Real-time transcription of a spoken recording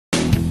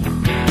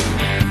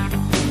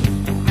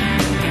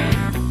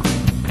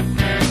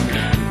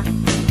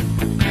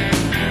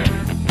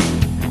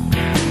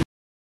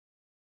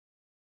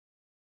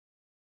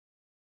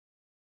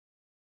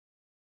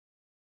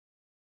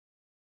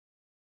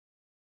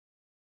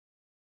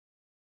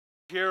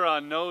Here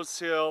on Nose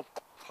Hill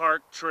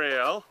Park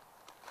Trail.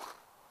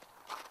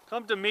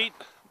 Come to meet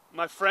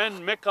my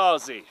friend Myk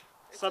Aussie.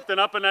 Something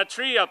up in that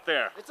tree up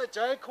there. It's a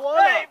giant koala.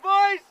 Hey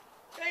boys,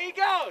 how you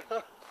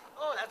going?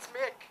 Oh, that's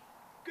Myk.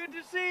 Good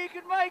to see you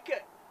could make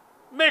it.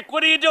 Myk,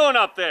 what are you doing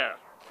up there?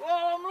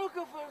 Well, I'm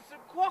looking for some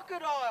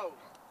crocodiles.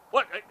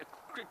 What?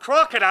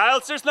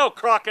 Crocodiles? There's no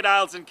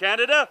crocodiles in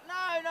Canada.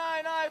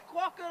 No,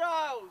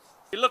 crocodiles.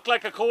 You look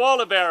like a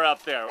koala bear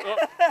up there.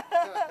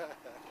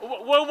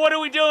 What are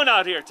we doing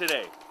out here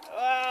today?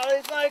 Well,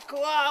 there's no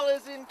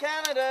koalas in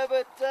Canada,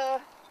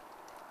 but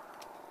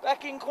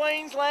back in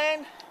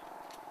Queensland,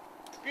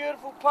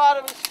 beautiful part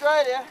of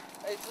Australia,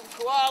 there's some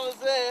koalas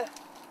there.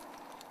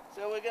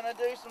 So we're going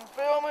to do some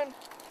filming,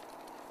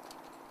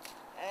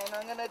 and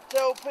I'm going to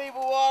tell people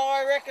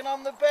why I reckon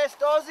I'm the best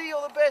Aussie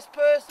or the best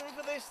person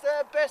for this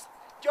best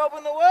job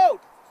in the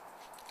world.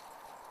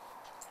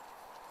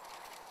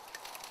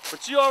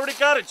 But you already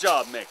got a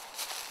job, Myk.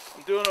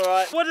 I'm doing all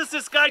right. What is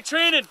this guy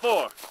training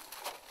for?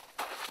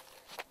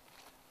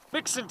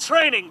 Myk's in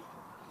training.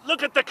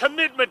 Look at the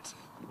commitment.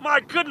 My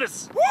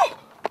goodness. Woo!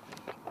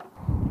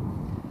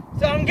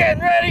 So I'm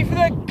getting ready for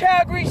the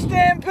Calgary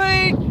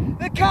Stampede,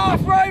 the calf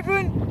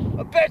roping.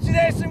 I bet you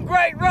there's some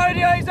great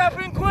rodeos up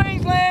in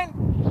Queensland.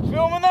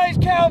 Filming those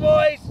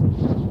cowboys.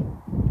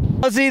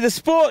 Aussie, the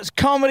sports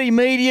comedy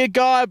media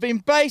guy. I've been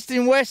based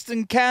in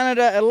Western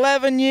Canada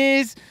 11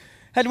 years.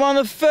 Had one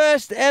of the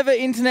first ever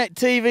internet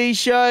TV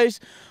shows.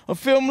 I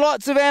filmed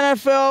lots of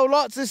NFL,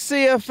 lots of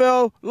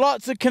CFL,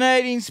 lots of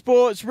Canadian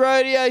sports,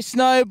 rodeo,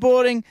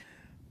 snowboarding.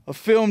 I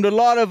filmed a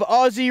lot of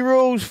Aussie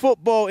rules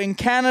football in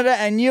Canada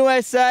and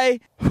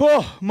USA.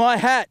 Whew, my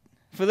hat.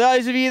 For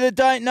those of you that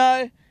don't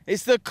know,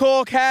 it's the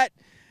cork hat.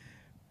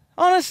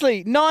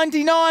 Honestly,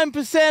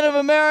 99% of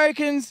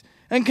Americans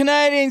and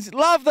Canadians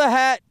love the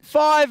hat.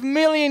 5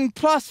 million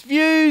plus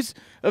views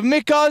of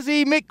Myk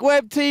Aussie, Myk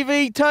Web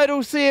TV, Total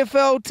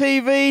CFL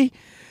TV.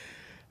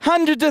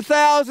 Hundreds of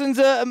thousands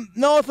of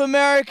North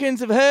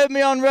Americans have heard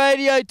me on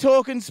radio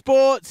talking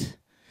sports.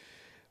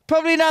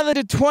 Probably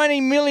another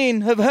 20 million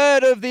have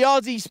heard of the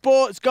Aussie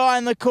sports guy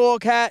in the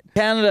cork hat.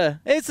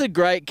 Canada, it's a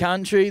great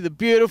country, the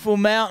beautiful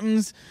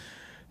mountains,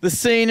 the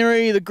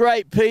scenery, the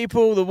great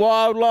people, the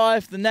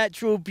wildlife, the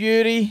natural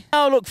beauty.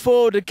 I look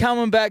forward to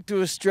coming back to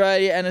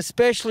Australia and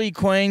especially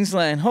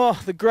Queensland.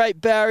 Oh, the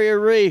Great Barrier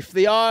Reef,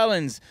 the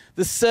islands,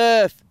 the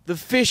surf, the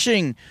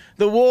fishing,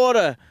 the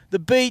water, the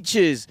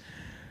beaches,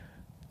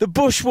 the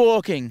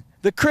bushwalking,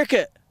 the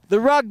cricket, the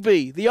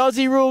rugby, the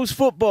Aussie rules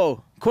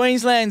football.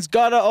 Queensland's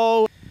got it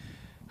all.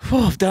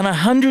 Oh, I've done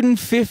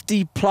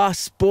 150 plus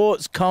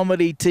sports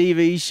comedy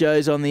TV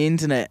shows on the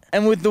internet.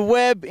 And with the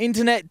web,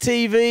 internet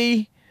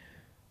TV,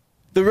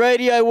 the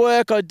radio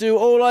work I do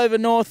all over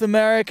North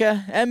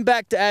America and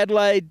back to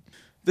Adelaide,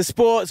 the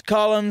sports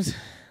columns,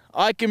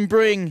 I can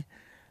bring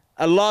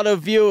a lot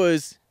of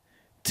viewers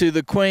to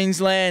the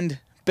Queensland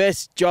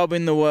best job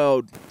in the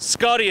world.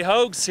 Scotty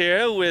Hogues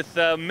here with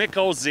Myk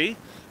Aussie.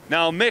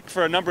 Now, Myk,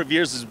 for a number of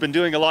years, has been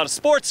doing a lot of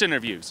sports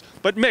interviews.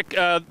 But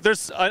Myk,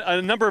 there's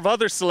a number of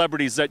other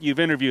celebrities that you've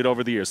interviewed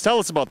over the years. Tell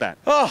us about that.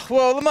 Oh,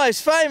 well, the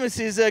most famous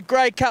is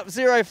Grey Cup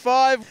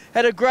 05.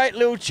 Had a great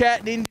little chat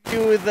and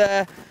interview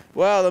with,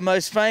 well, the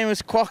most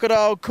famous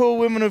crocodile cool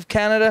woman of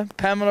Canada,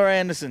 Pamela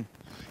Anderson.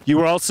 You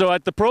were also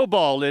at the Pro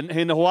Bowl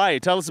in Hawaii.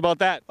 Tell us about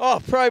that.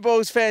 Oh, Pro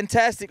Bowl's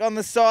fantastic. On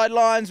the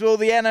sidelines with all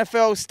the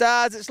NFL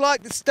stars. It's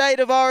like the State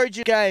of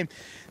Origin game.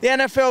 The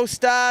NFL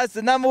stars,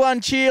 the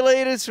 #1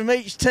 cheerleaders from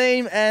each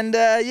team, and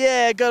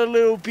yeah, got a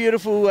little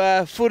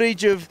beautiful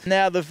footage of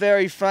now the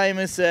very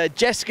famous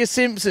Jessica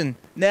Simpson,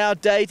 now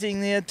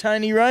dating the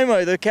Tony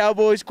Romo, the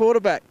Cowboys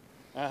quarterback.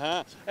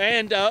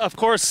 And of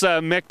course,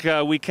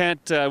 Myk, we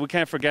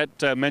can't forget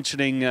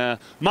mentioning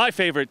my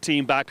favorite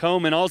team back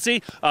home in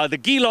Aussie, the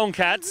Geelong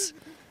Cats.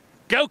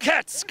 Go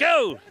Cats,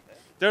 go!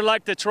 They're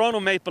like the Toronto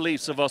Maple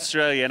Leafs of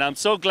Australia, and I'm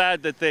so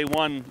glad that they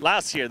won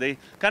last year. They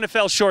kind of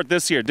fell short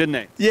this year, didn't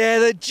they? Yeah,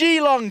 the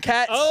Geelong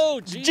Cats.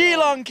 Oh,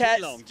 Geelong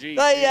Cats.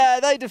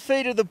 They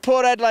defeated the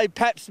Port Adelaide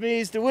Pap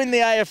Smears to win the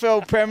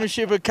AFL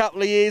Premiership a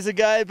couple of years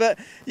ago. But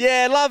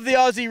yeah, love the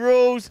Aussie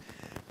rules.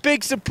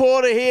 Big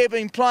supporter here,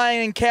 been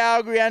playing in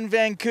Calgary and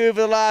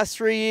Vancouver the last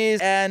 3 years.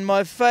 And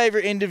my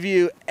favourite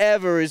interview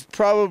ever is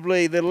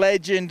probably the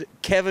legend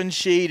Kevin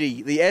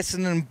Sheedy, the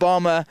Essendon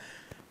Bomber.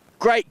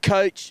 Great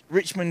coach,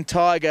 Richmond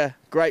Tiger,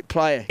 great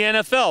player. The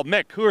NFL,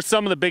 Myk, who are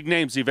some of the big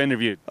names you've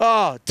interviewed?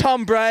 Oh,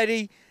 Tom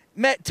Brady.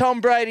 Met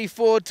Tom Brady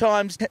 4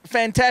 times.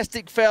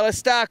 Fantastic fella,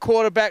 star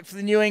quarterback for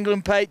the New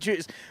England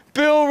Patriots.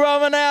 Bill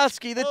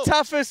Romanowski, the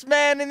toughest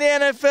man in the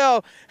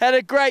NFL. Had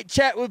a great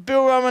chat with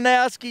Bill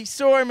Romanowski.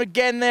 Saw him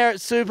again there at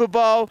Super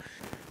Bowl.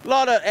 A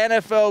lot of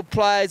NFL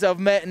players I've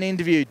met and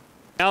interviewed.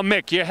 Now,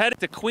 Myk, you're headed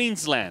to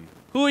Queensland.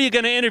 Who are you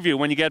going to interview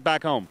when you get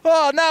back home?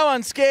 Oh, no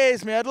one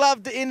scares me. I'd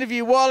love to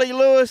interview Wally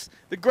Lewis,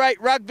 the great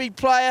rugby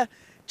player.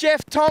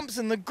 Jeff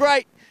Thompson, the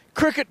great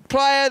cricket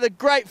player, the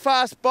great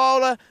fast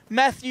bowler.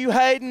 Matthew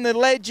Hayden, the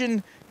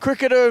legend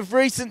cricketer of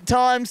recent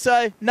times.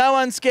 So no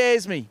one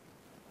scares me.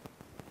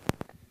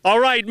 All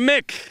right,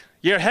 Myk,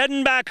 you're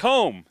heading back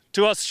home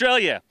to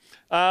Australia.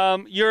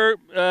 You're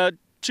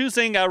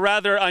choosing a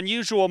rather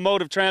unusual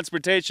mode of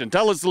transportation.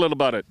 Tell us a little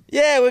about it.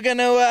 Yeah, we're going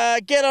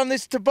to get on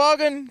this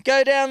toboggan,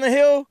 go down the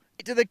hill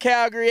to the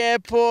Calgary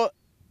airport,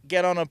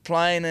 get on a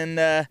plane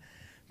and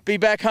be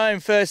back home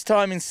first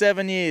time in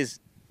 7 years.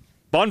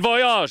 Bon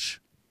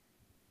voyage!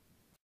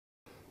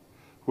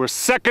 We're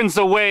seconds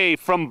away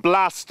from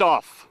blast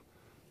off.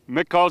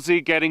 Myk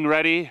Aussie getting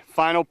ready,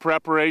 final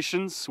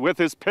preparations with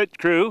his pit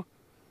crew.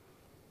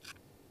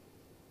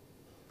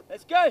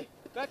 Let's go,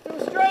 back to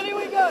Australia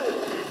we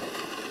go!